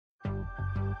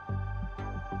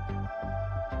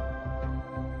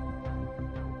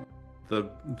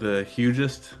The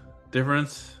hugest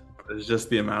difference is just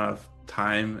the amount of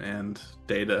time and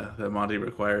data that Monty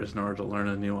requires in order to learn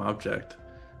a new object.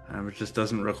 It just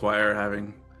doesn't require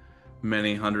having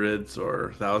many hundreds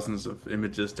or thousands of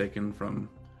images taken from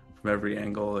every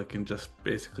angle. It can just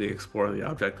basically explore the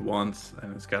object once,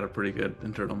 and it's got a pretty good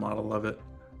internal model of it.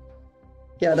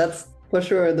 Yeah, that's for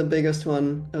sure the biggest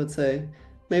one, I would say.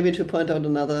 Maybe to point out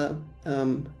another, a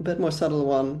bit more subtle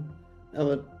one, I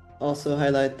would also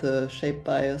highlight the shape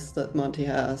bias that Monty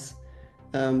has,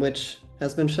 which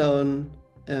has been shown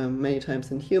many times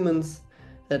in humans,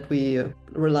 that we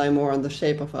rely more on the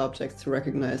shape of objects to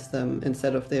recognize them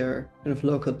instead of their kind of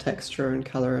local texture and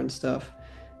color and stuff.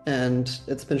 And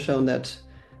it's been shown that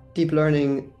deep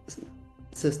learning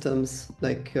systems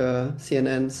like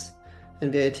CNNs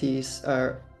and VATs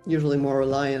are usually more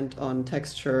reliant on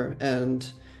texture and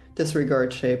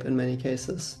disregard shape in many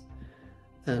cases.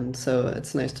 And so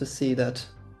it's nice to see that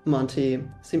Monty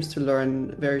seems to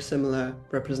learn very similar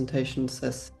representations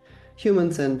as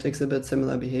humans and exhibit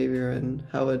similar behavior in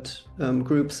how it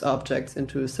groups objects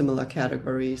into similar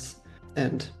categories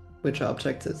and which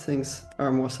objects it thinks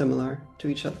are more similar to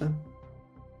each other.